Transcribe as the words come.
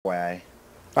FYI.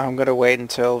 I'm gonna wait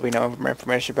until we know more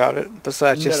information about it.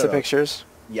 Besides just the No. pictures.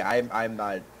 Yeah, I'm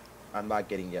not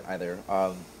getting it either.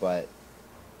 But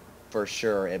for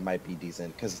sure it might be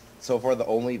decent because so far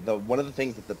one of the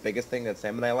things that the biggest thing that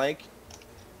Sam and I like.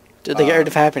 Did they get rid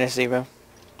of happiness, Evo?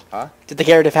 Huh? Did they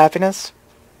get rid of happiness?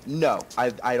 No,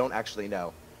 I don't actually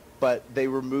know, but they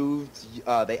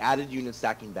they added unit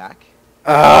stacking back.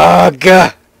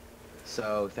 Ugh!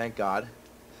 So thank God.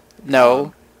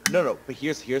 No. No. But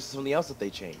here's something else that they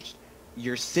changed.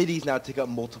 Your cities now take up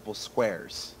multiple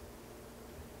squares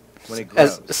when it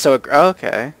grows.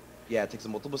 Okay. Yeah, it takes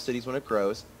up multiple cities when it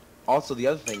grows. Also, the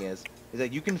other thing is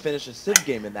that you can finish a Civ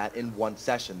game in that in one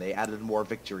session. They added more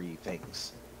victory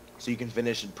things, so you can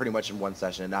finish it pretty much in one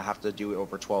session and not have to do it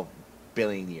over 12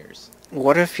 billion years.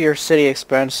 What if your city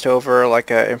expands to over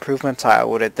like a improvement tile?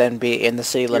 Would it then be in the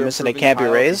city limits and it can't be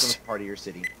raised? Part of your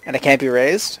city. And it can't be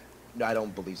raised? No, I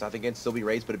don't believe so. I think it can still be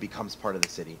raised, but it becomes part of the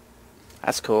city.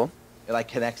 That's cool. It like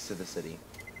connects to the city,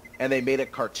 and they made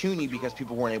it cartoony because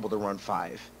people weren't able to run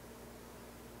 5.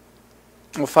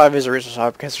 Well, 5 is a resource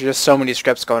hub because there's just so many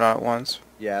scripts going on at once.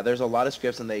 Yeah, there's a lot of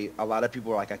scripts, and a lot of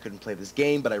people were like, I couldn't play this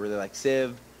game, but I really like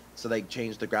Civ, so they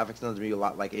changed the graphics now to be a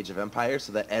lot like Age of Empires,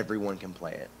 so that everyone can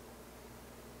play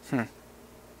it.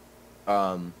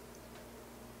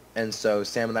 And so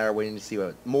Sam and I are waiting to see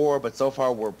what more, but so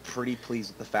far we're pretty pleased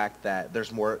with the fact that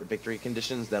there's more victory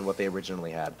conditions than what they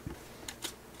originally had.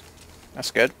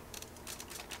 That's good.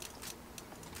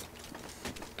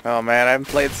 Oh man, I haven't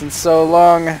played since so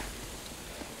long.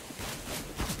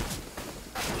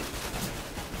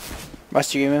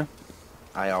 Must you, Emu?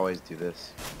 I always do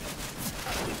this.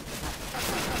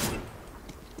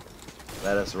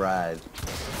 Let us ride.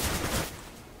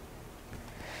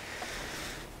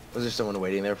 Was there someone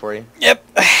waiting there for you? Yep.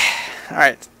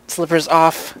 Alright, slippers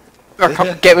off. Or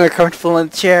get me comfortable in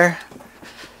the chair.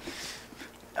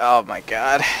 Oh my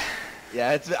god.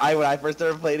 Yeah, when I first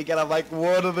started playing again, I'm like,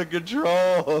 what are the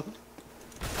controls?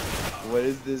 What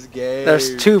is this game?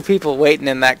 There's 2 people waiting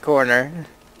in that corner.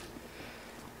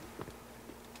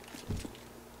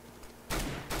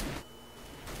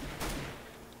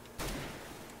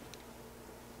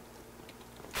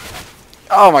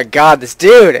 Oh my god, this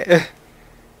dude!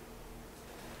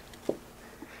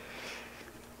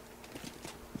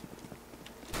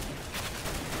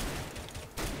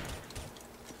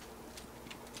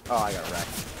 Oh, I got wrecked.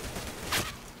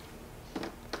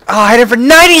 Oh, I hit him for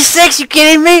 96, you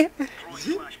kidding me?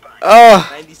 Oh.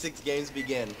 96 games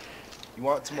begin. You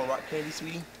want some more rock candy,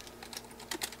 sweetie?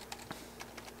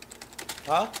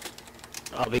 Huh?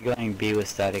 I'll be going B with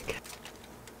static.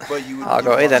 But I'll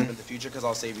go A then. In the future, because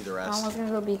I'll save you the I rest. was gonna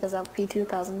go B because I'll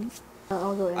P2000.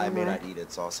 I'll go A. I may not eat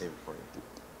it, so I'll save it for you.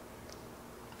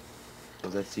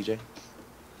 Was that CJ?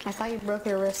 I thought you broke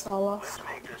your wrist all off.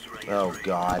 Oh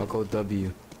god. I'll go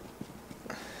W.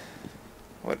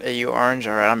 What, are you orange?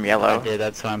 Alright, I'm yellow. Yeah,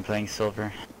 that's why I'm playing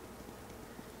silver.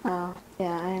 Oh,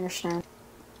 yeah, I understand.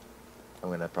 I'm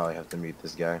gonna probably have to mute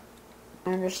this guy.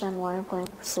 I understand why I'm playing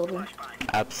silver.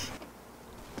 Apps.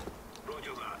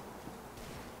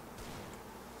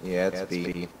 Yeah, it's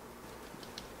B.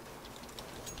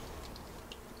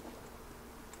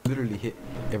 Literally hit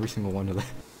every single one of them.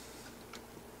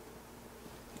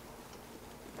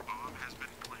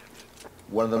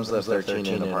 One of them's left 13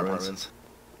 in apartments.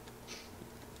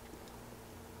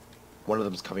 One of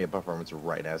them's coming up apartments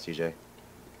right now, CJ.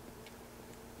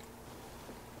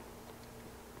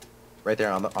 Right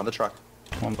there on the truck.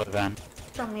 One by van.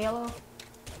 From yellow.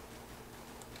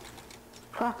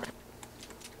 Fuck.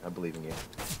 I believe in you.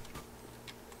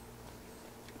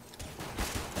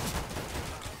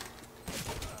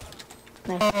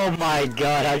 Nice. Oh my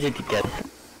god, how did you get that?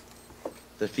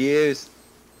 Diffuse!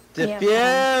 Yeah,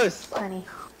 Diffuse! Plenty.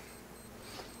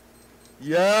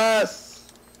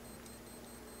 Yes!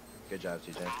 Good job,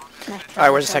 CJ. Nice.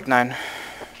 Alright, where's the Tech 9?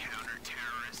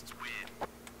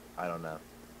 I don't know.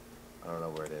 I don't know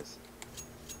where it is.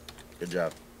 Good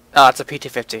job. Oh, it's a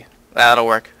P250. That'll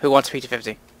work. Who wants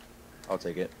P250? I'll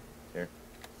take it. Here.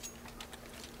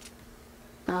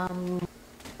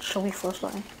 Should we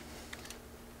flashlight?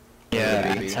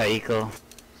 Yeah, Maybe. it's Taiko.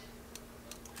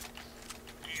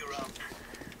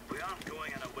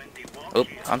 Oop,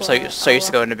 I'm so used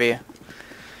to going to B.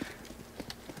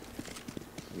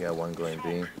 You got one going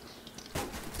B.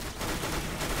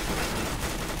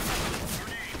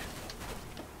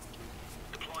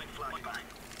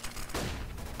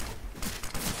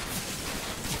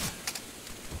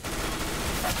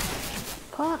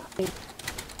 Fuck.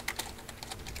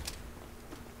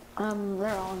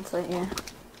 They're all in sight, yeah.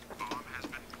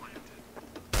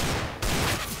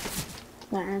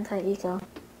 They're anti-eco.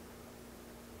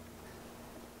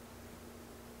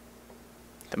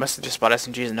 They must have just bought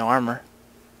SMGs and no armor.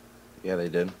 Yeah, they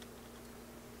did.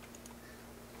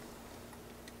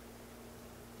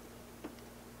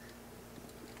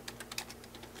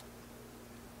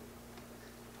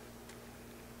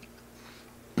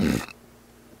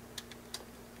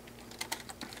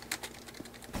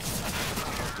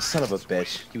 Son of a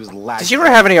bitch. He was lagging. Did you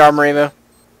ever have any armor, Emu?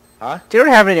 Huh? Did you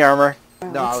ever have any armor?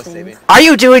 No, I was saving. Are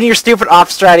you doing your stupid off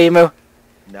strat, Emu?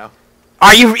 No.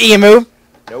 Are you Emu?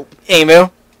 Nope. Emu?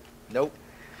 Nope.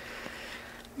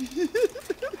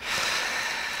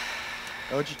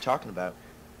 What you talking about?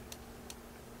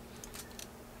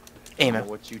 Emu.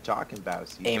 What you talking about,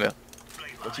 Caesar? Emu.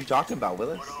 What you talking about,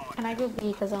 Willis? Can I go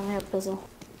B because I only have Fizzle?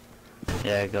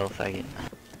 Yeah, go faggot.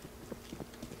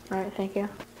 Alright, thank you.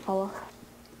 Follow.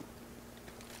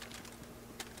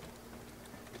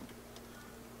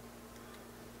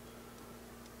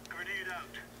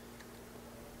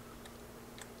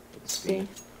 C.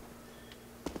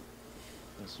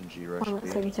 SMG rush I'm at B.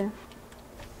 32.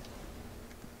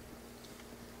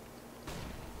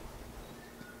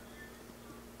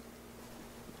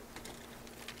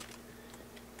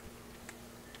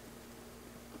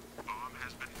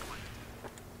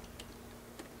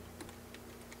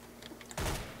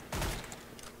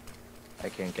 I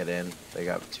can't get in. They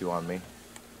got 2 on me.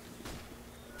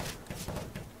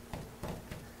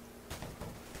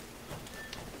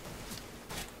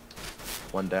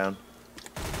 One down.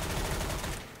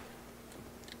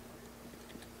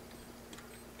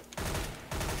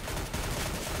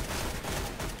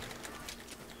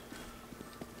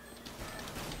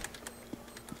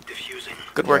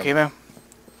 Good work, Yeah. Emu. Are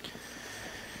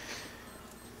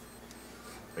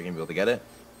you gonna be able to get it?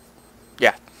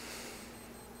 Yeah.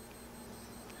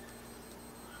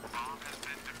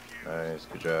 Nice,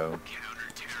 good job.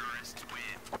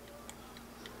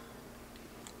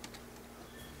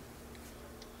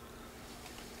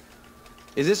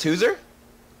 Is this Hooser?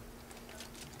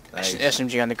 Nice.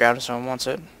 SMG on the ground if someone wants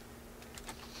it.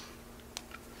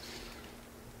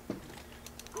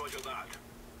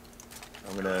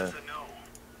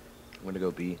 I'm gonna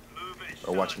go B.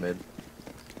 Or watch mid.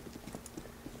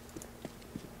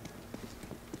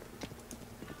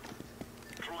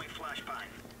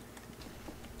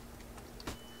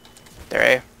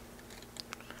 They're A.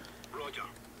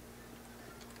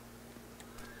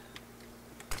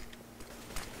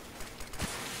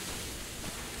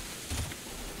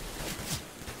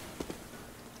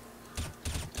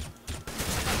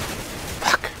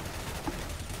 Fuck.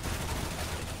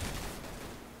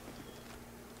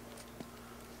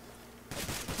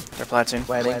 They're planting.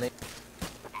 Planning.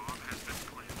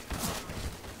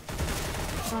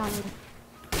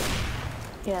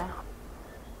 Yeah.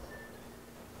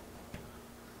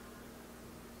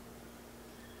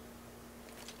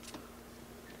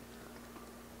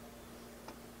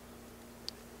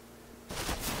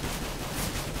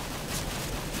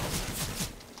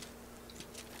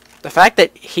 The fact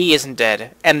that he isn't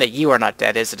dead and that you are not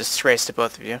dead is a disgrace to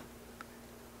both of you.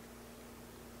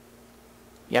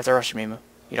 You have to rush him, Emu.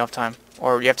 You don't have time.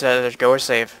 Or you have to either go or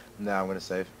save. No, I'm gonna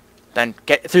save. Then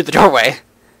get through the doorway.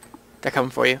 They're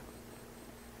coming for you.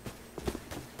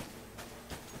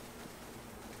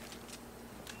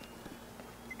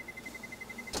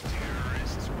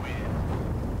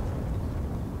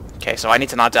 Okay, so I need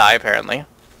to not die, apparently.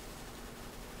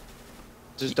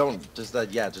 Just don't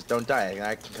don't die.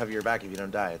 I can cover your back if you don't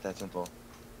die. It's that simple.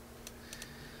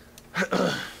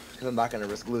 Because I'm not gonna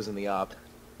risk losing the op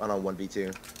on a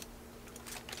 1v2.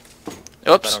 I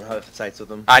Oops. don't have sights with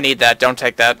them. I need that. Don't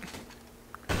take that.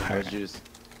 Where'd you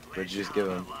just give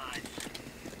him?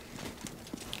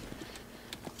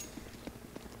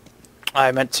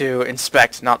 I meant to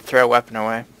inspect, not throw a weapon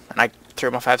away. And I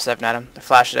threw my 5.7 at him. The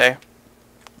flash today.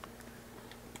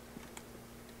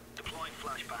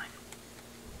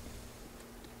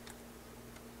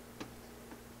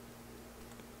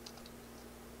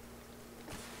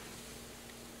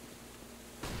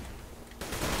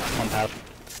 One out.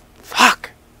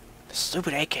 Fuck! The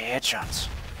stupid AK headshots.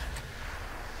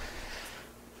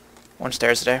 One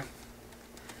stairs today.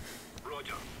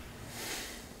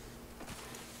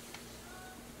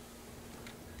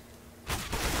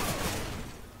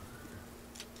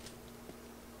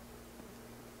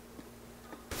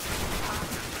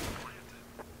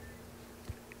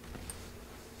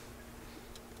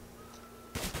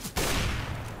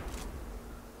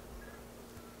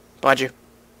 Behind you.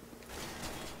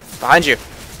 Behind you.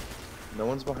 No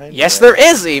one's behind me. Yes, yet. there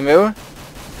is, Emu!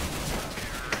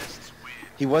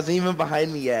 He wasn't even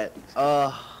behind me yet.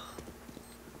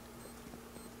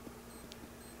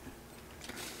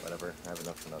 Whatever. I have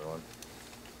enough for another one.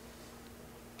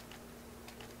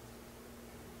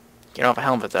 You don't have a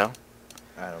helmet though.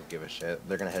 I don't give a shit.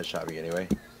 They're gonna headshot me anyway.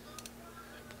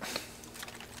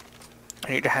 I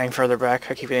need to hang further back.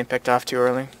 I keep getting picked off too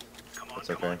early. It's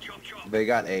okay. They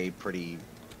got A pretty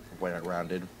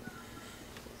rounded.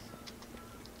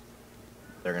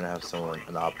 They're gonna have someone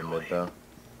an op in mid though.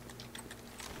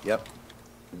 Yep.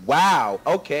 Wow.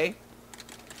 Okay.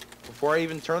 Before I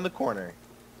even turn the corner.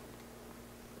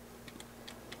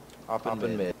 Op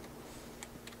in mid.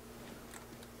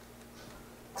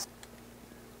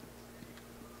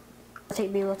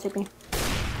 Take B, let's take B.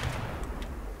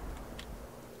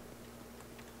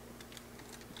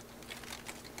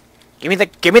 Give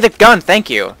me the gun, thank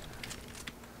you.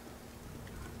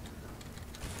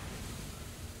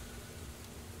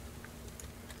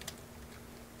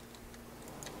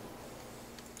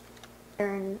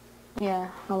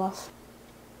 Yeah, I lost.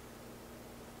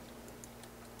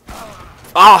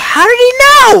 Oh, how did he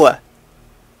know?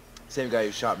 Same guy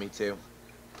who shot me too.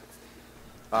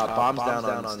 Bombs down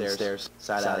on the stairs.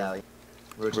 Side alley.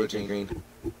 Rotating green.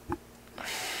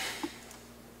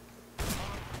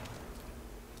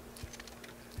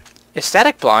 Is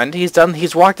Static blind?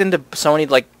 He's walked into so many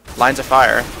like lines of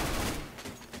fire.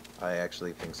 I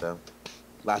actually think so.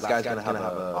 Last guy's gonna have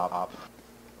a op.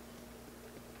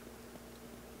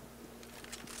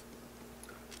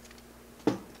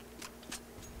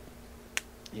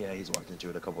 Yeah, he's walked into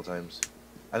it a couple times.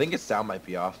 I think his sound might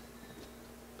be off.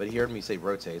 But he heard me say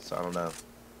rotate, so I don't know.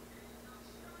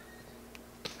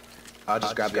 I'll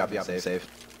just grab the op and save.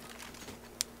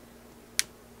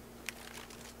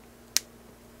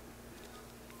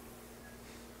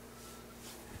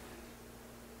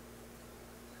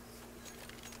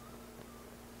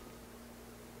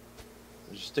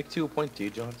 Just stick to a point,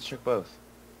 dude. You don't have to check both.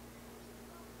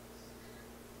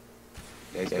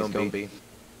 Yeah, he's going B.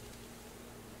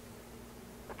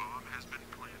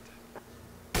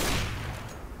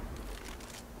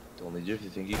 Don't need you if you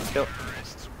think you can kill.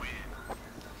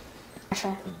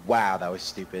 Okay. Wow, that was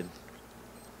stupid.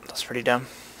 That's pretty dumb.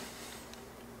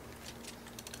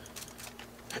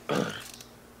 I'm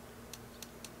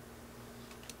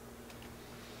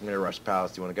gonna rush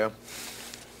Palace. Do you wanna go?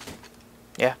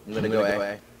 Yeah. I'm gonna go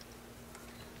A.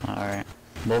 Alright.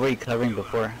 What were you covering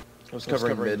before? I was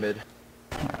covering mid.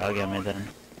 Alright, I'll get mid then.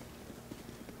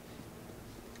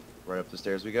 Right up the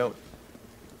stairs we go.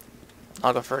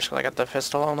 I'll go first because I got the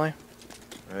pistol only.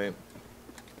 Alright.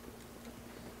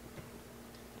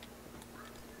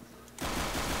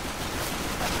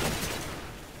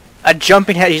 A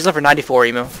jumping head. He's level 94,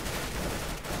 Emu.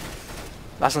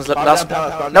 Last one's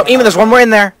no, Emu. There's one more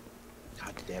in there.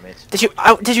 God damn it.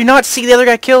 Did you not see the other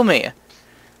guy kill me?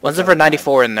 One's level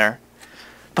 94 in there.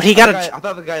 But he got a. I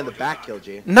thought the guy in the back killed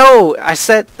you. No, I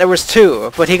said there was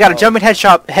two, but he got a jumping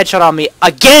headshot on me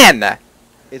again.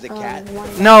 Is it cat?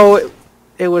 No,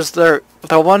 it was the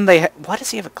one they. Why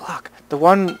does he have a Glock? The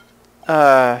one,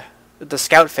 the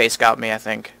scout face got me, I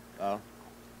think. Oh.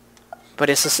 But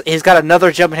he's got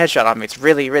another jumping headshot on me. It's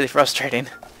really, really frustrating.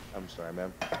 I'm sorry,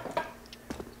 man.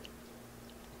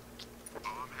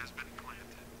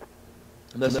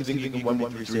 Unless you think you can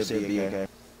 1v3 save the AK.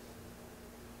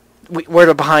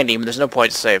 We're behind him. There's no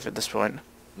point to save at this point.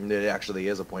 It actually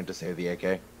is a point to save the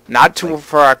AK. Not to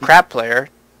for our crap player.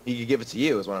 He could give it to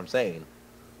you, is what I'm saying.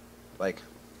 Like,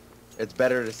 it's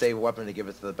better to save a weapon to give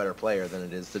it to the better player than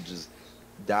it is to just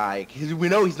die. 'Cause we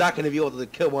know he's not going to be able to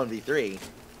kill 1v3.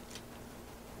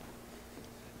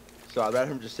 So I'd rather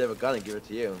him just save a gun and give it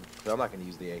to you. So I'm not going to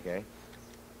use the AK.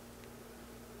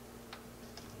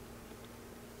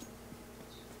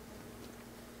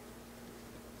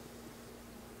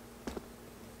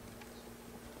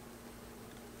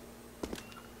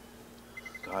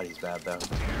 God, he's bad though.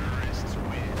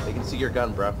 They can see your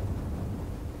gun, bro.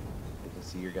 They can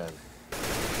see your gun.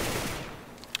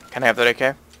 Can I have that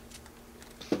AK?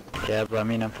 Yeah, but I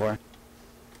mean I'm for.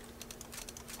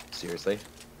 Seriously?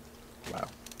 Wow.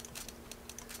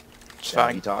 It's Yeah,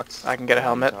 fine. he talks. I can get a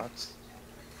helmet. He talks.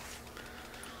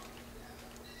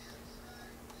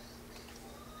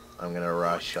 I'm gonna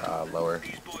rush lower.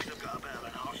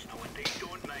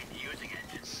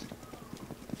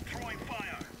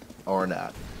 Or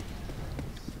not.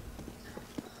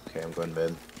 Okay, I'm going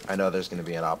mid. I know there's gonna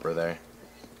be an opera there.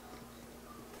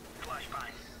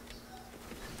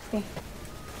 Okay.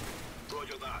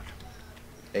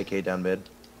 AK down mid.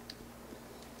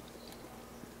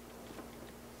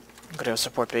 I'm gonna go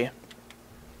support B.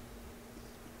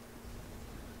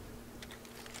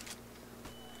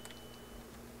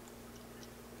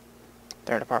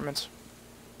 They're in apartments.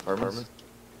 Apartments.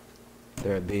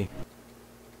 They're at B.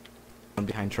 One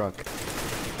behind truck.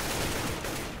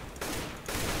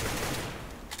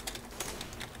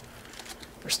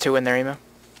 There's 2 in there, Emo.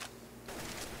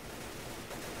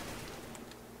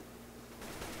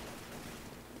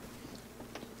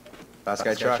 Fast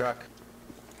guy truck.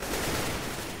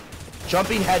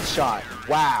 Jumping headshot.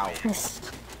 Wow. Nice.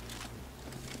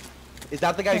 Is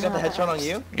that the guy who got the headshot on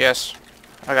you? Yes.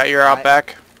 I got your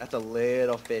outback. That's a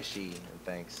little fishy.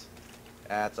 Thanks.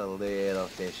 That's a little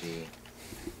fishy.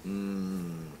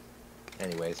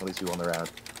 Anyways, at least we won the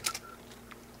round.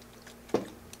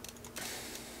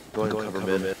 Going cover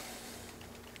mid.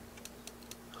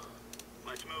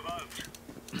 Let's move out.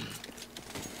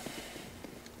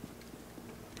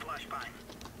 Flashbang.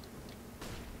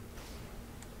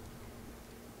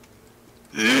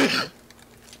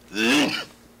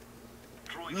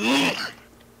 Throwing flashbang.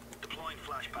 Deploying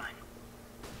flashbang.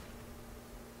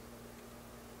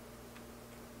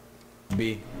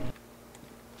 B.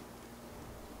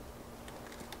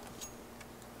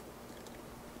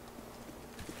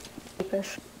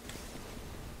 Push.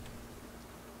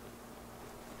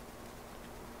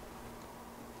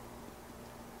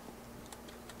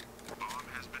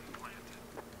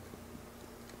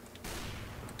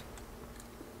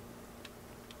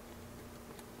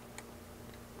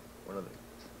 One of the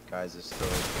guys is still.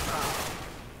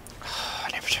 I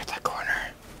never checked that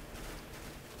corner.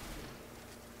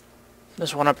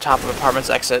 There's one up top of apartment's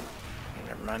exit.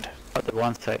 Never mind. Oh, the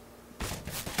one side.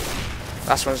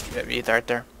 Last one's either right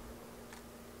there.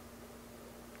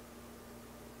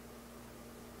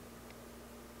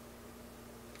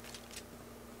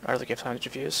 I really give time to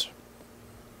defuse.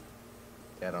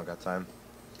 Yeah, I don't got time.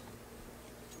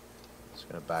 Just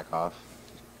gonna back off.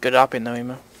 Good opping though,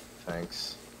 Emo.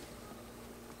 Thanks.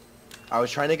 I was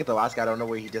trying to get the last guy. I don't know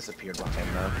where he disappeared behind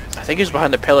though. I think he was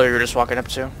behind the pillar you were just walking up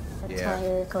to. That's Yeah. my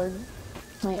area code.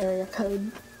 My area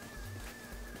code.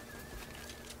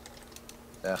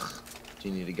 Ugh. Do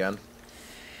you need a gun?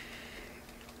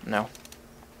 No.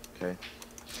 Okay.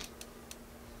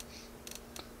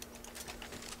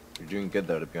 You're doing good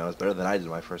though, to be honest. Better than I did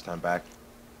my first time back.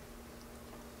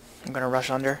 I'm gonna rush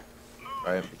under.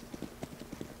 Right.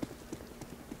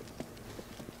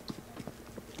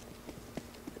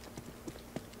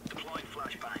 Deploying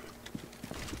flashbang.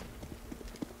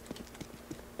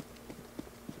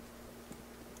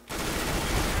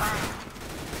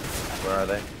 Where are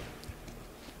they?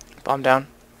 Bomb down.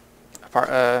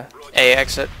 A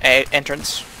exit. A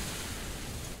entrance.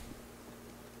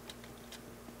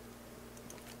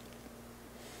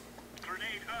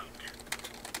 Grenade out.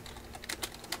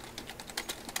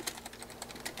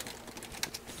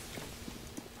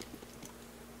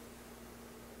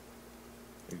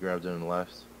 You grabbed it on the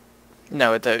left.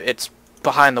 No, it's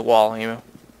behind the wall, Emo.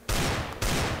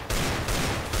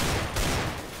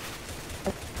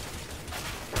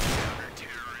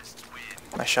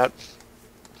 Nice shot.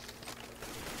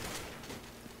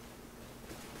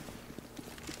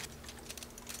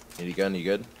 Need a gun? You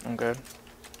good? I'm good.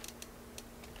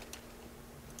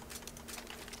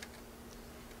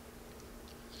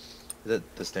 Is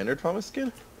that the standard promise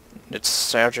skin? It's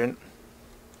Sergeant.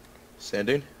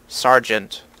 Standard?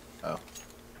 Sergeant. Oh.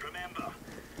 Remember,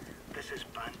 this is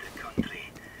bandit country.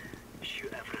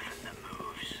 Shoot everything that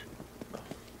moves.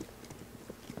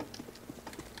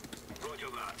 Roger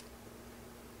that.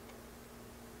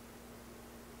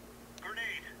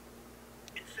 Grenade.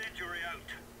 Incendiary out.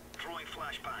 Throwing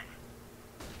flashbang.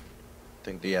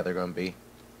 Yeah, they're going B.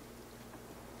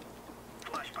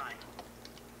 Flashbang.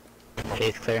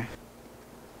 Face clear.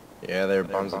 Yeah, they're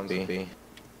bombs on B.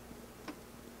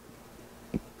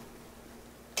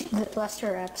 The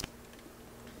Lester reps.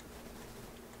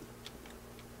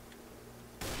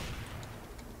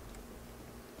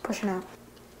 Pushing out.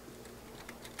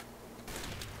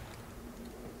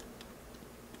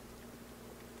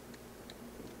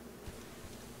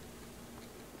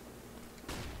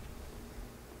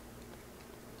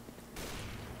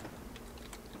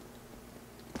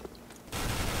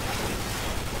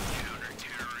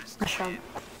 Nice shot.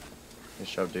 Nice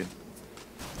shove, dude.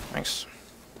 Thanks.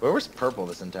 Where was purple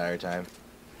this entire time?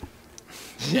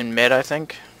 In mid, I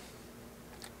think.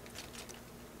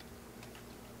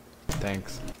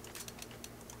 Thanks.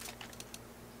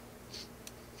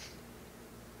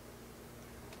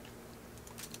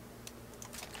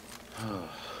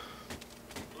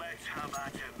 Let's have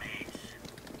at it, mates.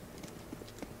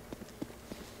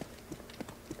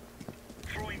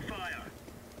 Throwing fire.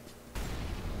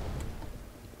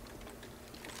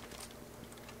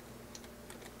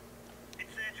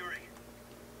 Incendiary.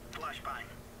 Flashbang.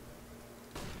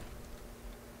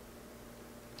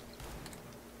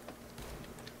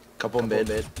 Couple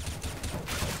mid.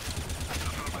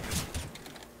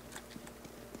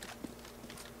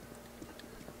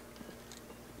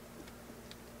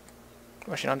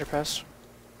 Rushing underpass.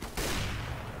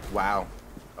 Wow.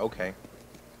 Okay.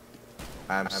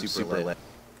 I'm super lit.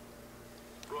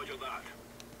 Roger that.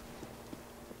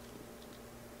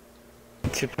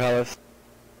 Two palace.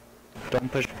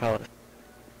 Don't push palace.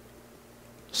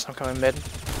 Some coming mid.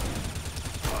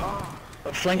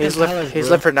 Flank He's the palace, he's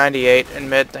bro. lit for 98 in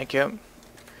mid. Thank you.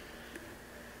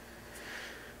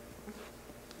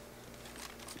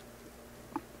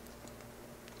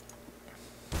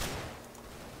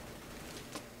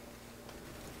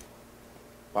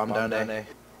 Bomb down A.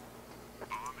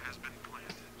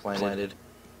 Planted.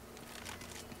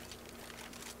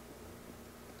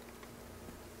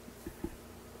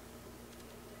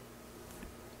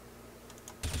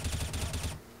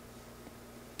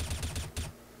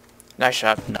 Nice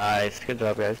shot. Nice. Good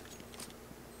job, guys.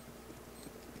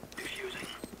 Defusing.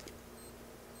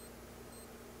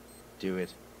 Do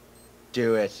it.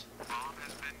 Do it.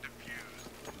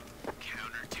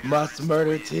 Must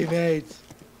murder teammates.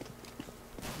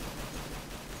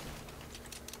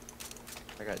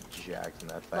 I got jacked in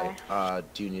that fight.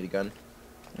 Do you need a gun?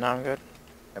 No, I'm good.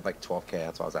 I have like 12k,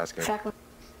 that's what I was asking. Shotgun.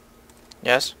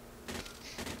 Yes.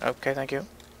 Okay, thank you.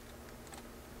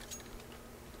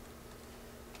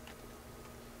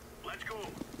 Let's go.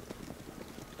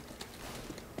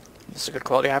 This is a good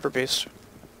quality hyper piece.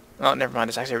 Oh, never mind.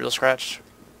 It's actually a real scratch.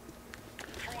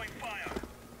 Throwing fire.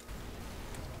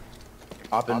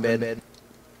 Up in bed.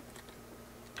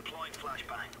 Deploying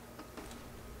flashbang.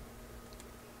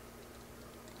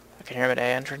 I can hear him at A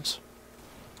entrance.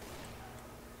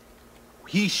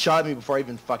 He shot me before I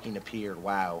even fucking appeared.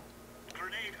 Wow.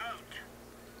 Grenade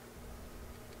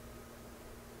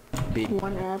out. B.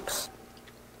 One apps.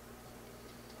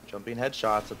 Jumping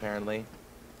headshots, apparently.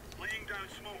 Laying down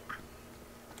smoke.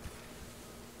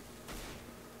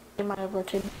 They might have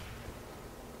rotated.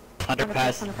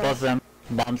 Underpass. Underpass. Both of them.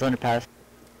 Bombs underpass.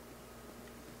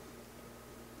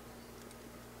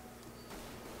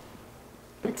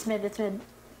 It's mid, it's mid.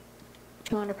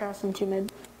 2 underpass and 2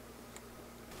 mid.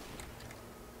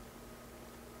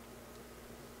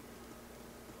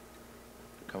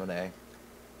 Coming to A.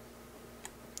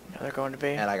 Now they're going to B.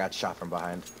 And I got shot from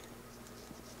behind.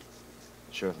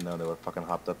 Should have known they would fucking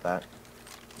hopped up that.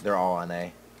 They're all on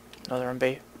A. No, they're on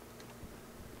B.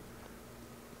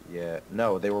 Yeah.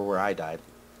 No, they were where I died.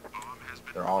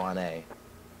 They're all on A.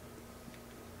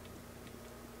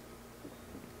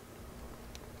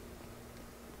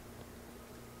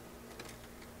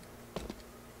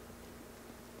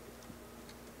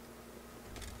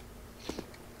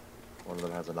 One of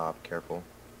them has an op, careful.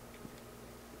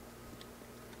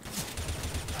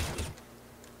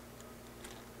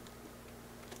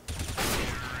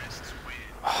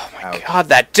 Oh my Ouch. god,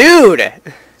 that dude!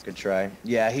 Good try.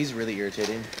 Yeah, he's really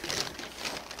irritating.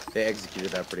 They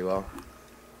executed that pretty well.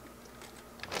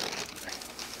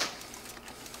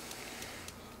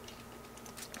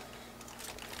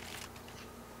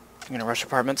 I'm gonna rush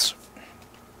apartments.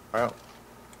 Wow.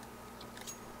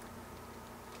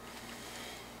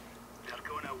 They're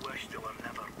gonna wish they were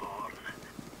never born.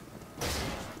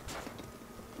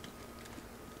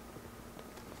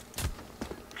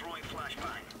 Throwing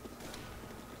flashbang.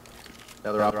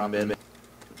 Another op on mid.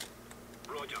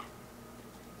 Roger.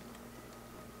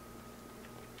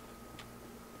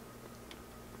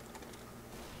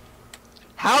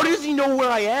 How does he know where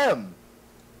I am?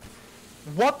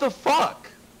 What the fuck?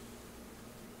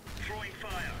 Throwing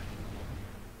fire.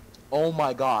 Oh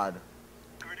my god.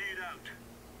 Grenade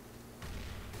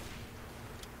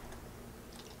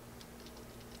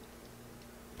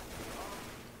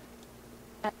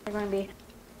out. They're going to be.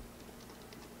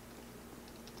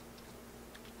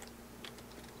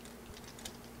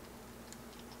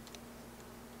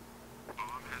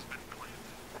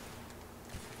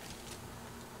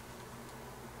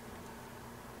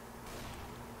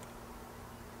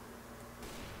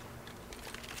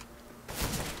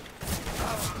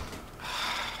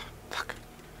 Fuck.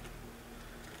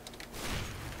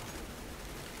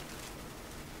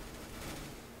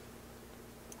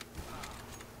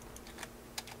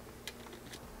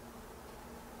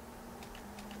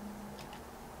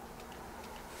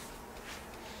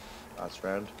 Last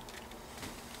round.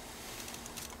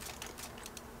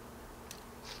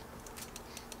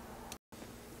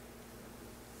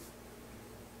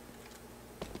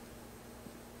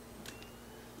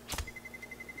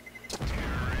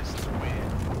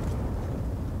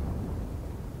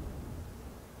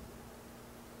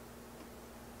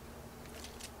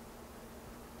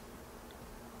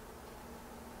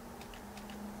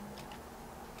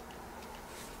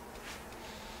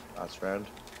 Last round.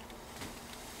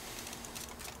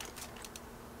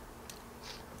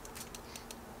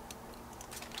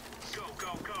 Go,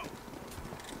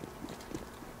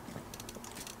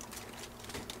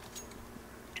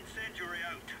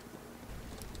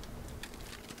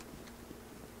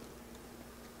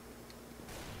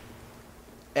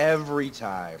 Every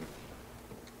time.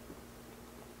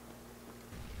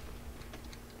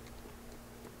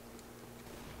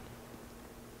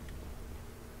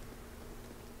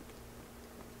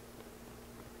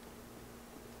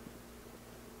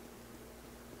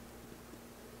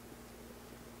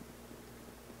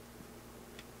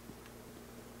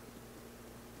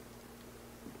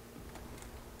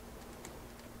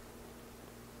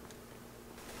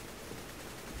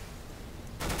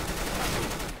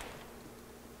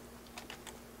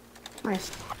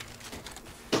 Nice.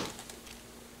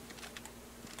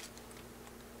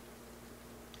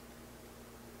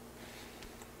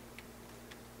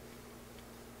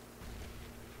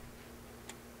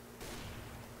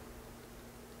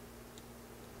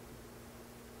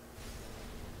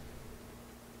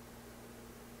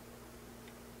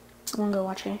 I'm gonna go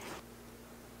watch it.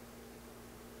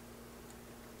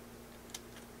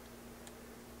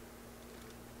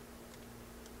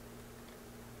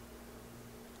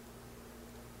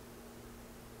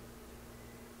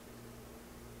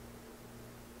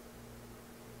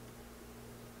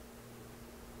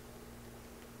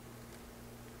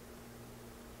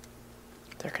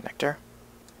 Their connector.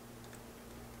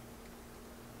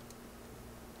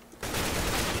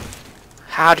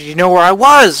 How did you know where I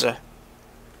was?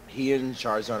 He and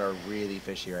Charizard are really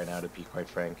fishy right now, to be quite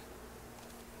frank.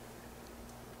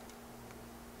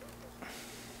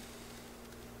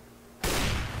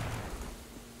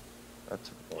 That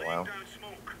took a while. Down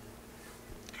smoke.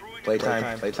 Throwing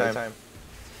Playtime.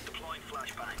 deploying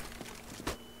flashbang.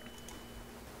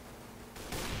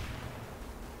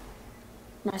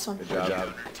 Nice one. Good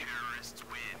job.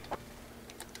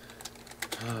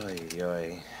 Oy,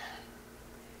 oy.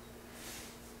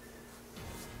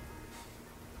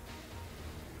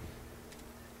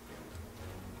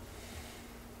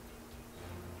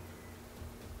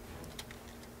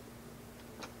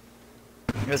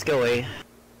 Let's go away.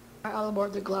 I'll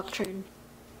aboard the Glock train.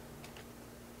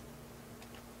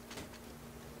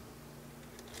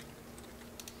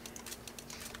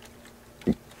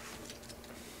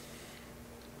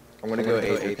 I'm gonna go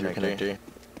 8 connector.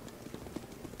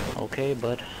 Okay,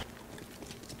 bud.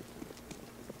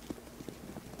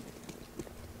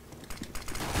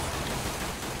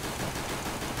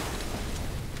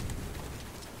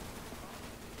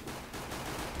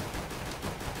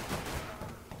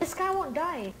 This guy won't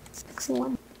die.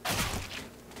 61.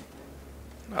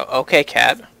 Oh, okay,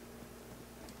 Cat.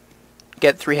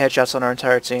 Get 3 headshots on our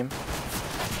entire team.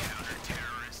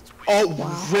 Oh,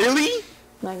 Wow. really?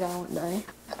 That guy won't die.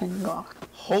 Fucking Glock.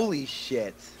 Holy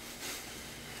shit.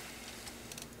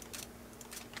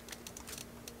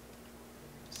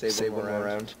 Save one more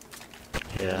round.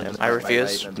 Yeah. And I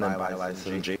refuse. And then buy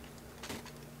license. Wow,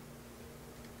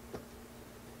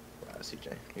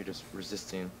 CJ, you're just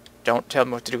resisting. Don't tell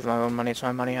me what to do with my own money. It's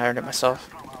my money. I earned it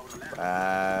myself.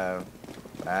 Wow.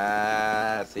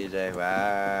 Wow, CJ,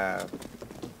 wow.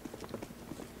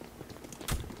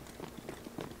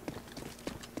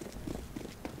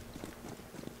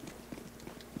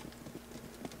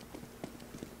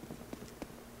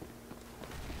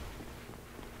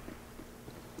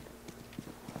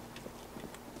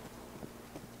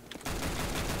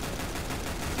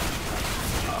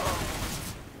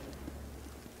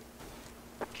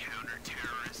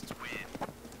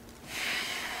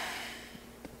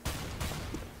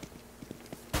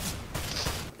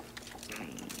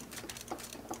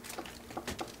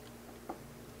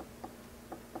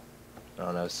 I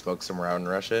don't know, smoke some around and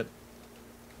rush it?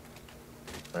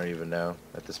 I don't even know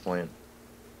at this point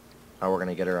how we're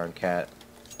gonna get her on Cat.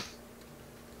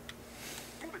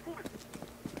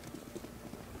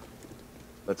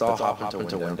 Let's all hop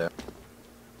into window.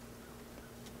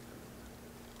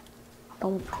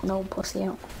 Don't, no pussy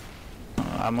out.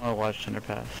 I'm gonna watch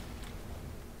Underpass.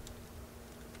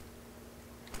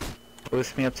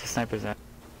 Boost me up to sniper's end.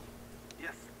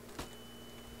 Yes.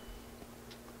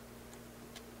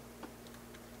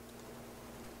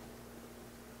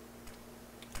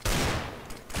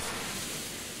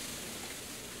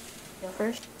 Go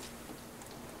first.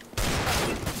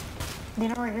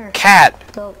 Dinner right here. Cat!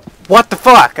 Go. What the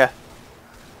fuck? Oh,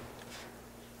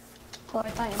 I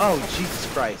thought you Oh, Jesus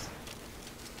Christ.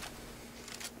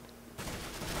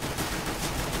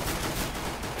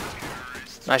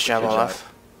 Nice job, Good job.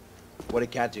 Olaf. What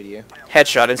did Cat do to you?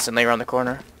 Headshot instantly around the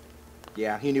corner.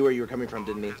 Yeah, he knew where you were coming from,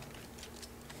 didn't he?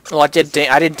 Well, I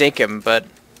didn't dink him, but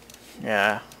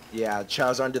yeah. Yeah,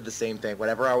 Charizard did the same thing.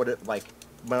 Whenever I would, like,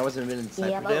 when I wasn't in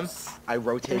sniper Yeah, with him, but I Can I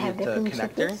rotated have to different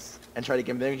connector chips? and tried to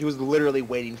get him there. He was literally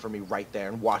waiting for me right there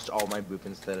and watched all my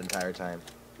movements that entire time.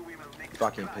 We will make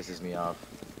Fucking pisses me off.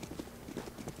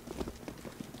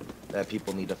 that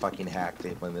people need to fucking hack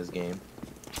to win this game.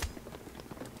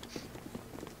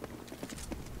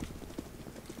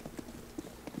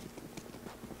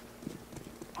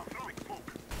 I'm throwing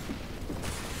smoke.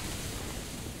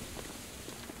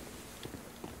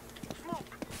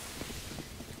 Smoke.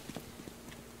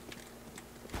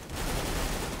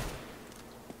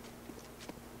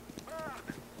 Burn.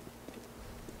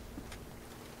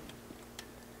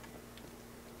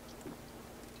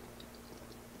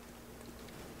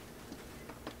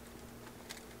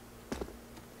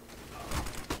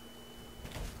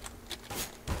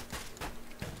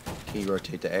 Can you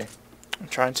rotate to A? I'm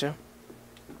trying to.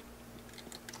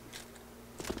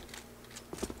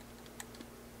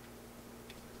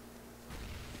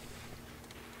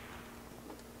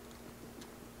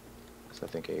 So I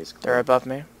think A is They're clear. above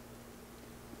me.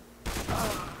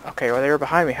 Okay, well they were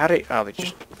behind me. How did? Oh, they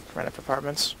just ran up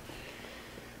apartments.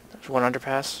 There's one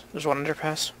underpass. There's one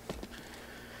underpass.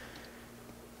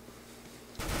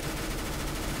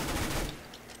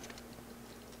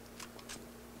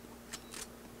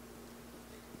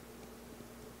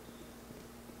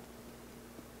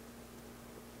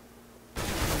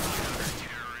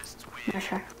 Not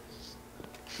sure.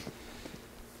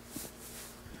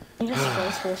 You just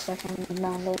froze for a second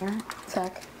down there,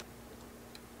 Zach.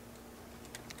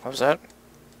 What was that?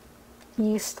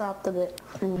 You stopped a bit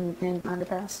in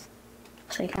underpass.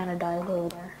 So you kind of died over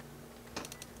there.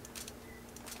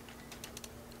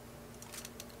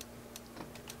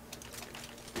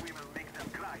 We will make them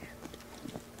cry.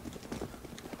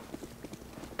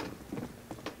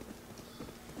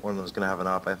 One of them's gonna have an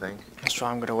op, I think. That's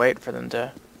why I'm gonna wait for them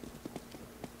to.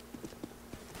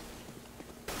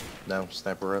 No,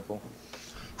 sniper rifle.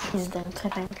 He's dead, I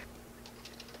think.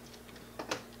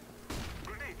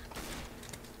 Grenade.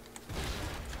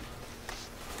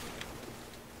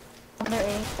 Under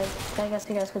 8, I guess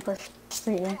you guys could push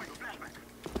straight there. Flashback.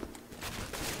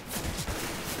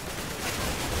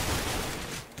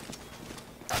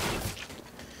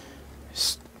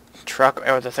 Truck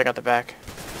or the thing at the back.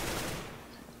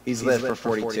 He's lit for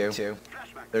 42. Flashback.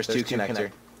 There's two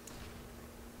connector.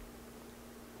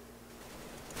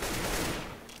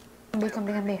 Come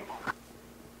B.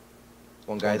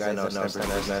 One guy's in no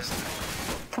sniper's nest.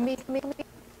 Come B.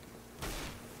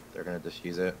 They're gonna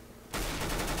defuse it.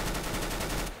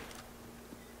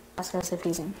 That's gonna say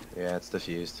freezing. Yeah, it's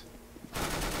defused.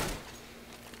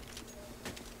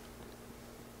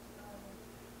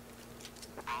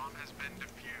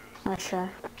 Not sure.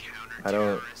 I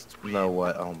don't know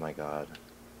what. Oh my god.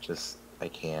 Just, I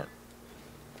can't.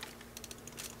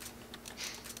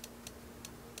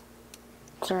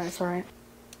 It's alright.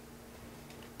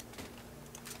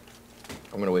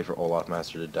 I'm gonna wait for Olaf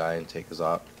Master to die and take his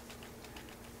op.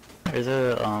 There's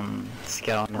a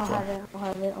scout on the I'll floor.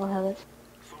 have it.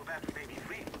 So that we may be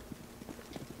free.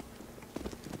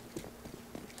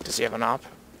 Does he have an op?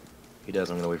 He does.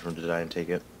 I'm gonna wait for him to die and take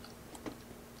it.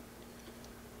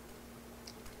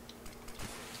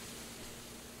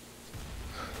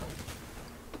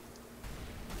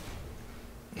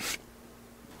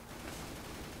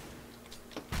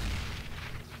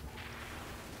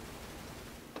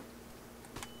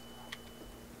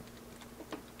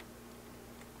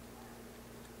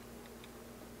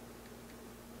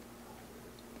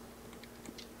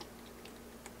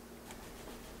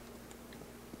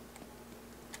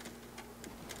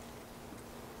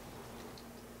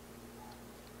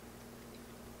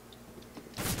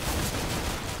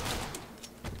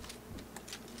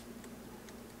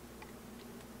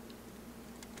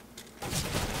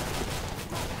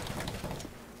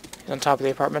 He's on top of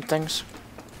the apartment things.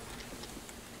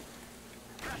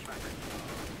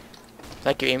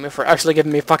 Thank you, Emu, for actually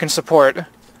giving me fucking support.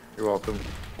 You're welcome.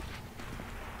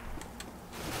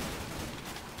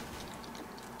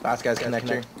 Last guy's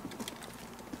connector.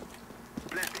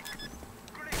 Blending.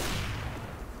 Grenade.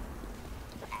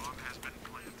 Bomb has been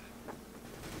planted.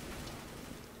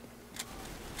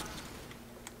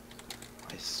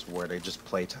 I swear they just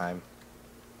play time.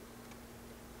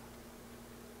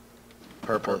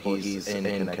 Purple, he's in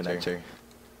connector.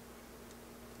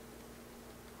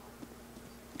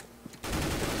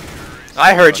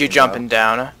 I heard you Fucking jumping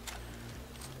down.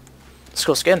 It's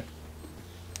cool skin.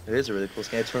 It is a really cool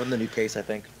skin. It's from the new case, I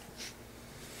think.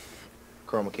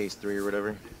 Chroma Case 3 or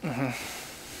whatever.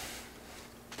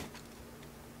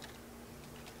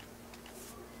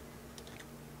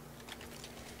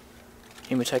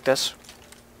 Emu, take this.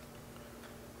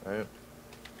 Alright.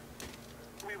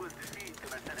 We will defeat the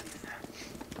mercenaries.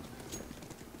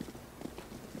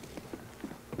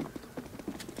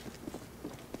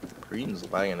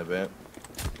 Green's lagging a bit.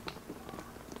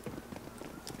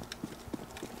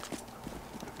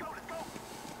 Let's go, let's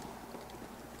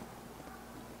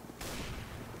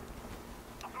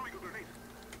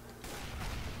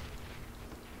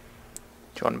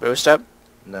you want to boost up?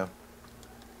 No.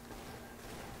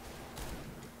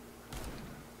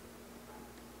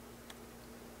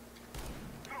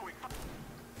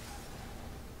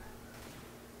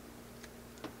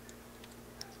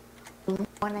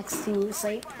 One next to you,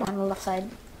 site, on the left side.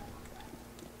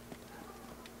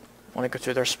 Want to go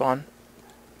through their spawn?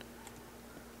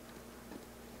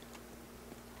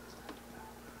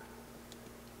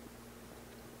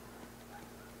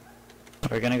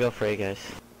 We're gonna go for A, guys.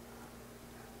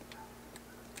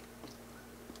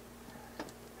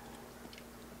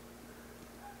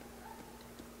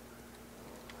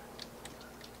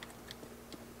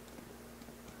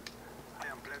 I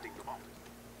am planting the bomb.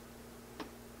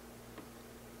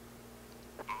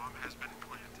 Bomb has been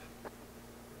planted.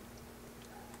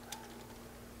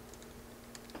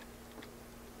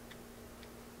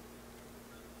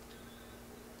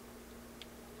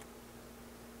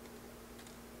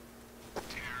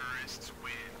 Terrorists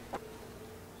win.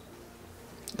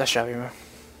 Nice job, Emo.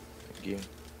 Thank you.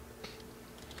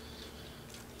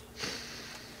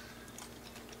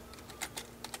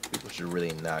 People should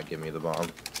really not give me the bomb.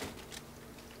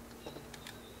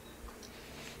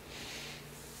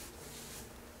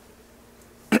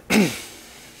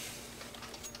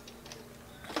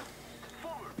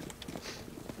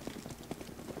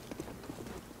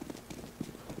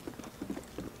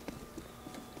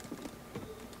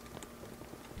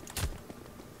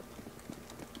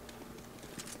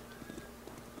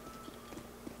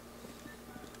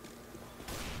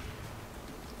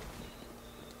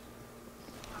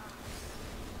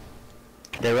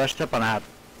 They rushed up on app.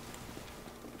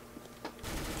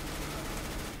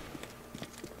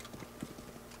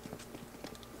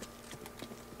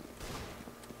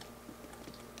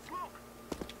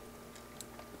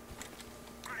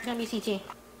 It's gonna be CT.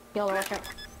 Yellow, watch out.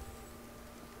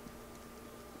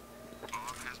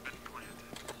 Bomb has been planted.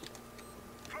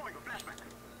 Throwing a flashback.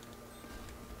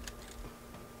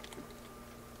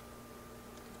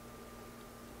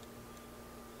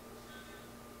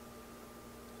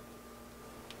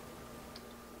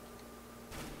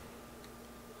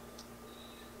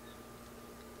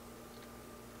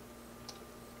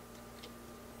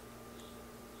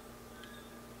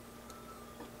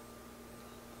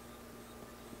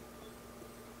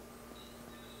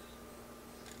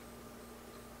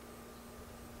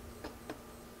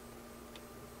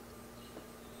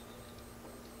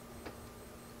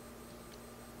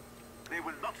 They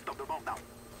will not stop the bomb now.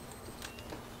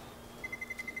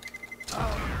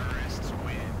 Terrorists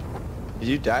win. Did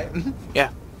you die?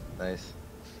 Yeah. Nice.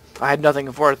 I had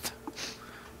nothing worth.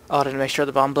 Oh, didn't make sure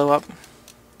the bomb blew up.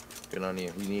 Good on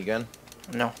you. You need a gun?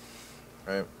 No.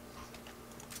 Alright.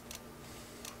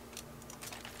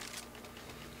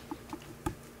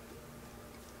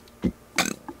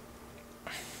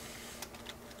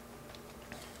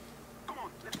 Come on,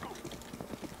 let's go.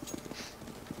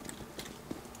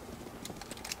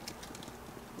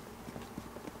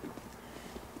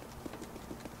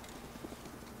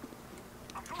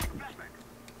 I'm throwing a flashback.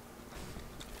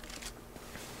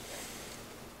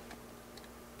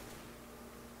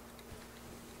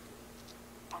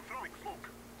 I'm throwing smoke.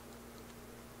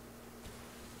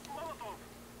 Molotov.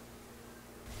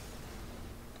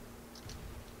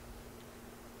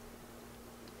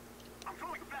 I'm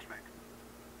throwing a flashback.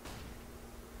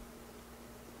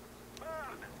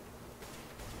 Burn.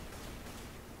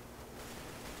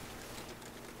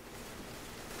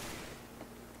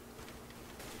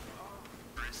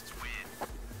 Terrorists win.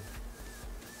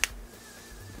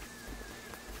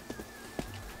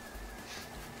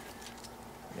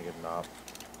 Make it knob.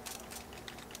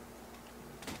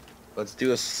 Let's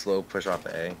do a slow push off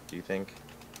A, do you think?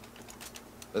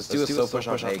 Let's do a slow push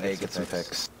off A, get some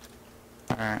picks.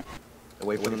 Alright.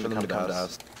 Wait for them to come to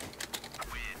us.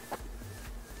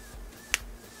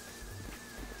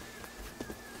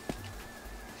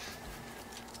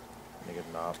 Make it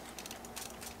knob.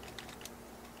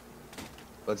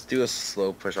 Let's do a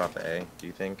slow push off A, do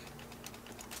you think?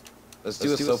 Let's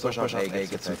do a slow push off A,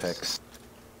 get some picks.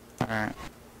 Alright.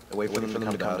 Wait for them to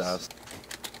come to us.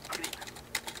 Agreed.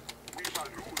 We shall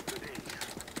rule the day.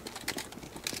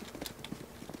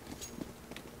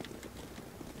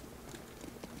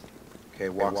 Okay,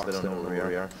 walk so they don't know where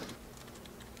we are.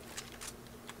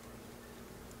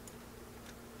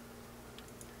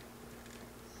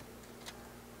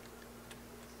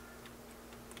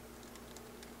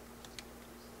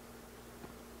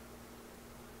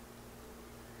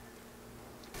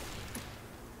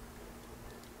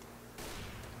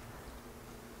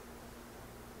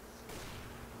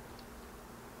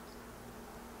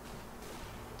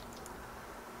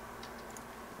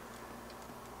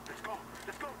 Let's go.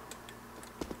 Let's go.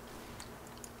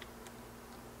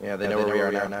 Yeah, they know where we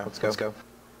are now. Let's go.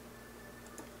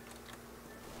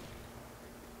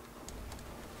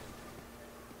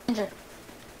 Ninja.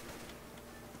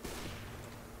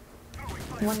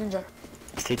 One ninja.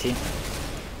 CT.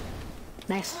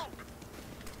 Nice.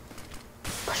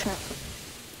 Push it.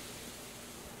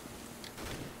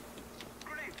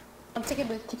 Take a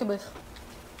booth, take a booth.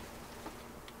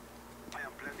 I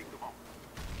am planting the bomb.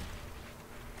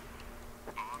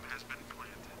 Bomb has been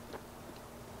planted.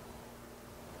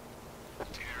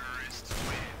 Terrorists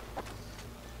win.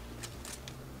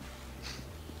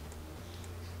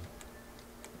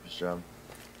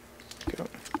 Good job.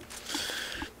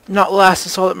 Not last,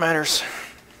 that's all that matters.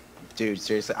 Dude,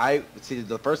 seriously,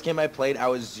 the first game I played, I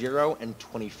was 0 and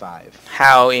 25.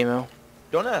 How, Emu?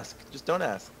 Don't ask. Just don't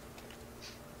ask.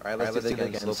 Alright, let's do it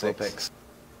again. Slow picks.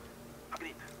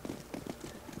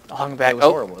 Hung back. It was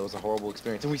horrible. It was a horrible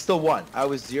experience. And we still won. I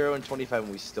was 0 and 25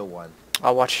 and we still won.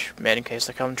 I'll watch mid in case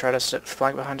they come and try to sit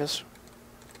flank behind us.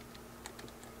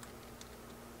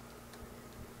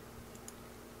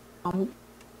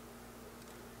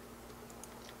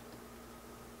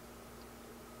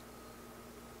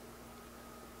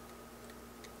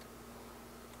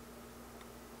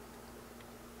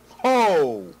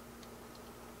 Oh!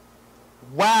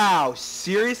 Wow,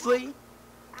 seriously?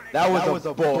 That was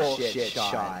a bullshit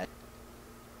shot.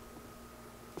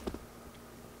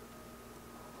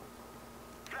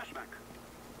 Flashback.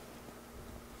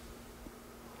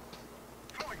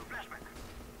 Throwing a flashback.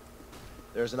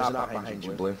 There's an op behind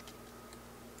you, Blue.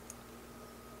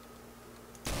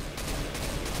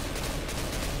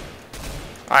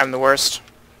 I'm the worst.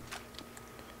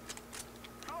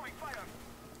 Throwing fire.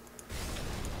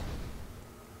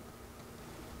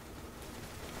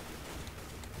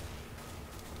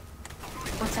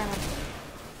 What's that?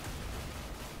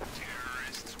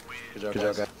 Terrorists win. Good job,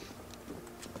 guys.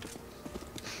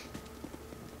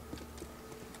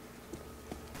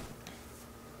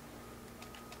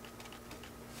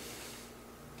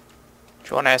 Do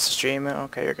you want to SSG, Emu?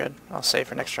 Okay, you're good. I'll save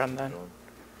for next round then.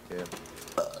 Yeah,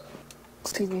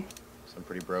 Excuse me. so I'm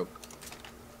pretty broke.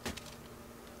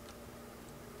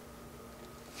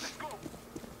 Let's go.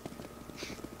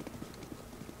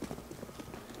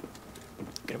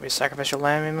 Gonna be a sacrificial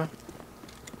lamb, Emu?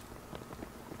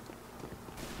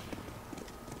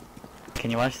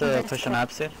 Can you watch the push on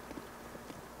opposite?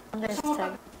 I'm gonna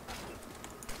tag.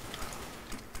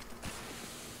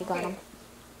 You got him.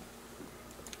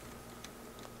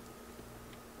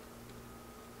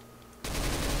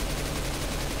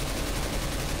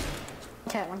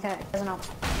 One cat, doesn't help.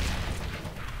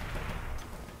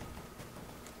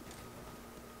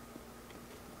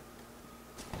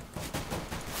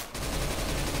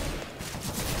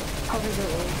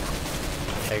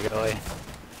 Okay, go away.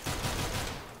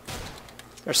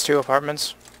 There's 2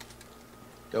 apartments.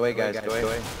 Go away, guys. Go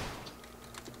away.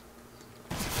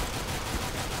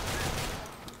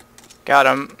 Got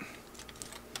him.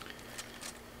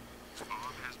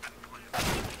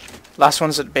 Last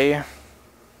one's at B.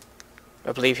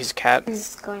 I believe he's cat.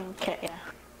 He's going cat, yeah.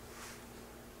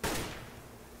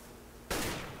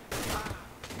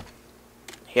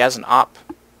 He has an op.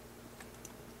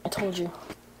 I told you.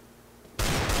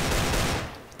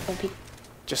 Don't peek.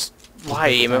 Just lie,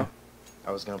 Emu.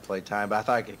 I was gonna play time, but I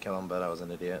thought I could kill him, but I was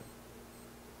an idiot.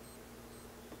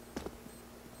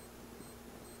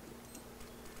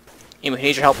 Emu, he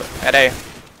needs your help at A.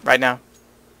 Right now.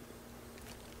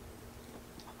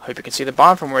 Hope you can see the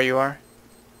bomb from where you are.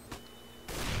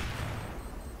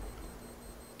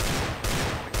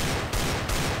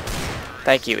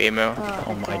 Thank you, Emu.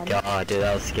 Oh my god, dude,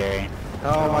 that was scary.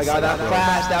 Oh my god, that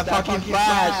flash! That fucking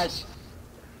flash!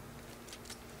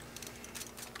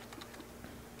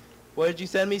 What did you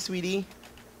send me, sweetie?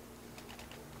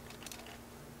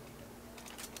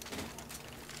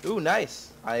 Ooh,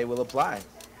 nice. I will apply.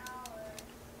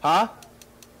 Huh?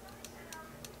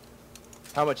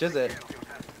 How much is it?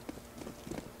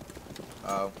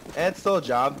 Oh. And it's still a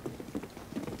job.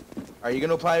 Are you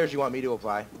gonna apply or do you want me to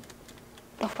apply?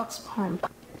 The fuck's bomb?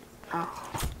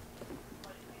 Oh.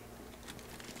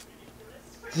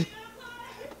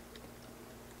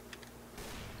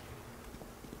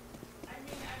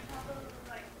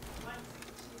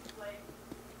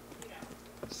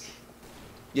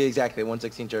 Yeah, exactly.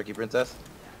 116 Cherokee Princess.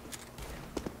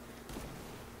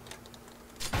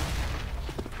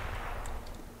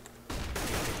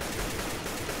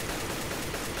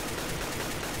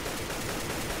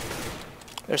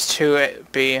 There's 2 at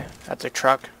B at the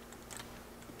truck.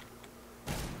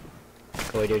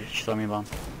 Go away, dude. Just throw me a bomb.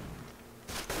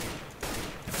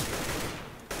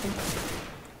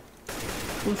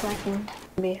 One second.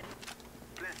 B.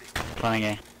 Planning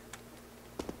A.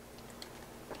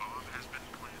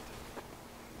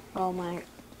 Oh my.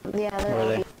 Yeah, Where are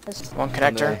they? One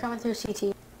They're connector. coming through CT.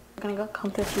 They're gonna go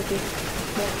come through CT.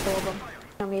 There's 4 of them.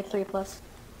 Gonna be 3 plus.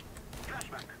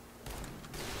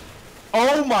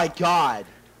 Oh my god!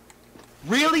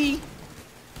 Really?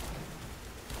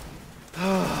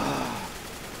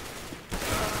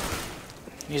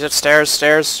 He's upstairs,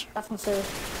 stairs. That's from stairs.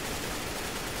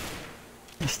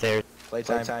 Stairs.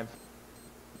 Playtime.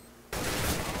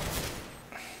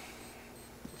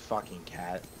 Fucking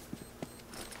cat.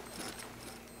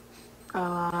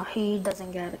 He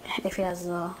doesn't get it if he has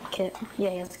a kit.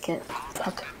 Yeah, he has a kit.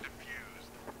 Fuck.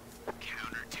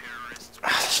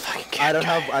 This fucking cat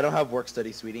guy. I don't have work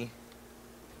study, sweetie.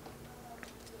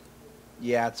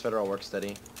 Yeah, it's federal work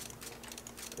study.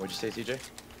 What'd you say, CJ?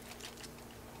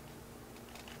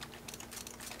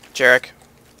 Jarek.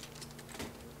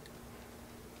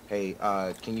 Hey,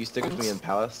 can you stick with me in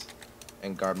Palace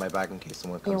and guard my back in case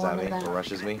someone comes at me or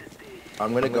rushes me?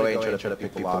 I'm gonna go A and try to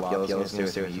pick people off. Yellow's gonna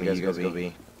stay with me. You guys go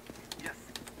B.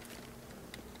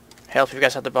 Help if you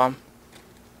guys have the bomb.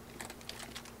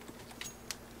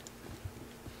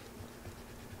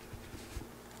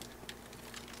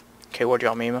 Okay, where do you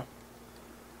want me, Emo?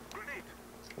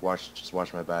 Just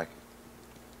watch my back.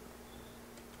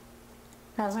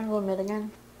 Guys, I'm gonna go mid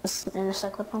again. Just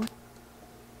intersect with them.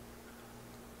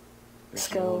 There's Let's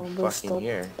go no one boost fucking up.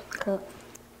 here. Cut.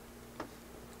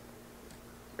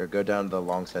 Or go down to the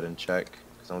long side and check,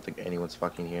 because I don't think anyone's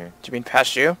fucking here. Do you mean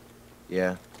past you?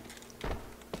 Yeah.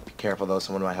 Be careful though,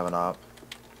 someone might have an op.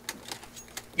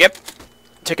 Yep.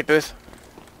 Ticket booth.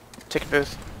 Ticket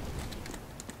booth.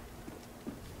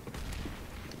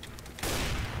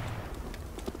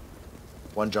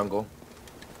 One jungle.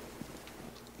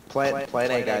 Plan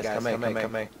A, guys. Come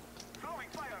in.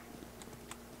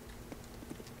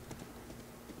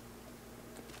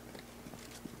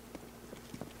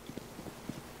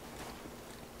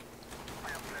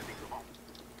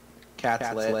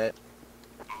 Cat's lit.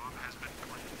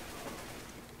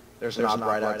 There's an op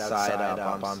right outside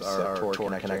bombs or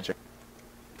toward connector.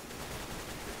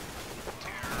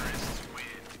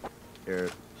 Here,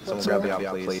 someone grab the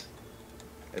op, please.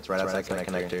 It's right outside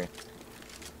connector.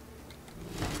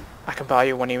 I can buy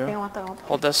you one They Emo. want the op.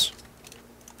 Hold this.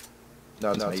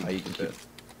 No, it's not. You can keep it.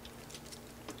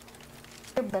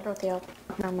 You're better with the op.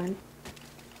 Never mind.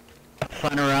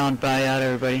 Fun around, buy out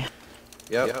everybody.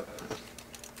 Yep.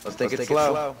 Let's take it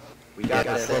slow. We got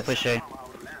Yeah, this. slow push A.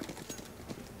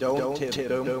 Don't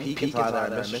peek until I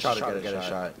miss a shot or get a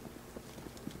shot.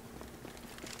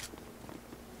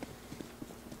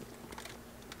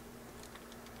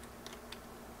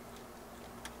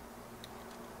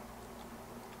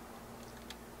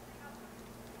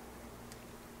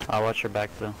 I'll watch your back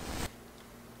though.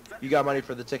 You got money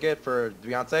for the ticket for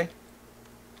Beyonce?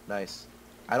 Nice.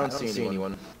 I don't see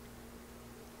anyone.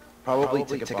 Probably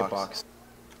ticket box.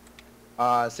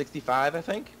 65, I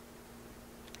think.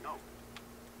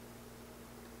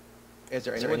 Is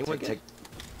there anyone ticket?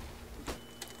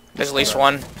 There's at least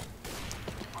one.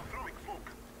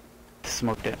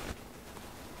 Smoked it.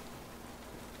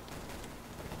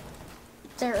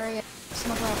 There area.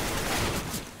 Smoke out.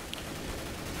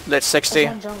 Lit 60.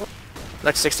 There's one jungle.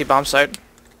 Lit 60 bomb site.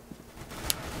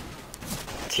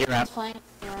 T-ramp. It's flying.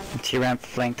 T-ramp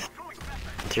flanked.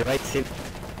 To your right, see.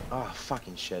 Oh,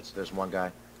 fucking shit. There's one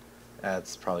guy.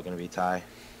 That's probably gonna be Ty.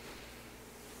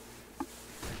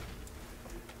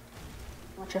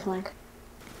 Watch your flank.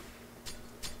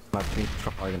 My team's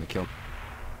probably gonna kill.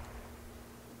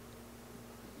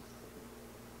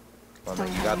 Come on,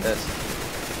 man, you got this.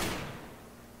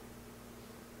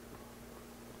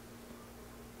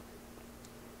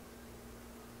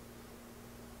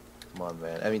 Come on,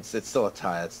 man. I mean, it's still a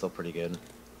tie. It's still pretty good.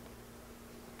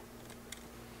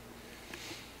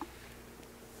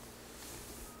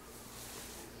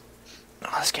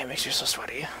 Oh, this game makes you so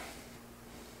sweaty.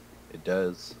 It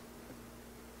does.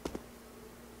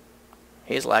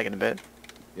 He's lagging a bit.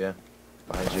 Yeah.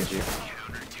 Behind you.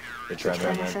 Good try,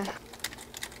 man.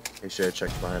 You should have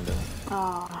checked behind him.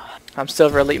 Ah, I'm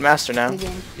Silver Elite Master now. good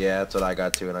game. Yeah, that's what I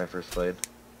got to when I first played.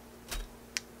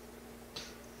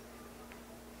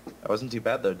 That wasn't too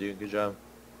bad though, dude. Good job.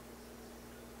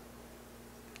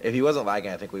 If he wasn't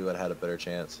lagging, I think we would have had a better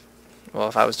chance. Well,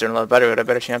 if I was doing a little better, we would have a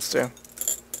better chance too.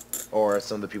 Or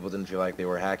some of the people didn't feel like they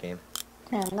were hacking.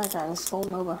 Man, that guy is full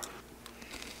Nova.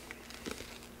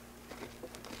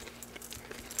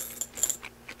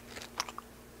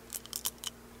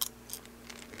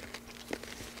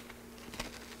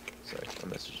 Sorry, I'm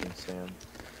messaging Sam.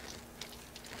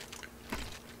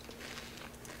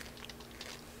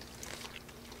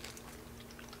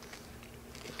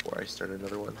 Before I start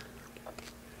another one.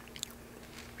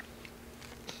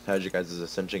 How did you guys'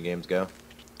 Ascension games go?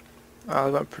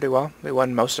 It went pretty well. We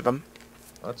won most of them.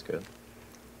 That's good.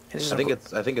 These I are think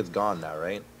some it's gone now,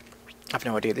 right? I have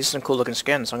no idea. These are some cool looking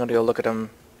skins. I'm gonna go look at them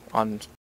on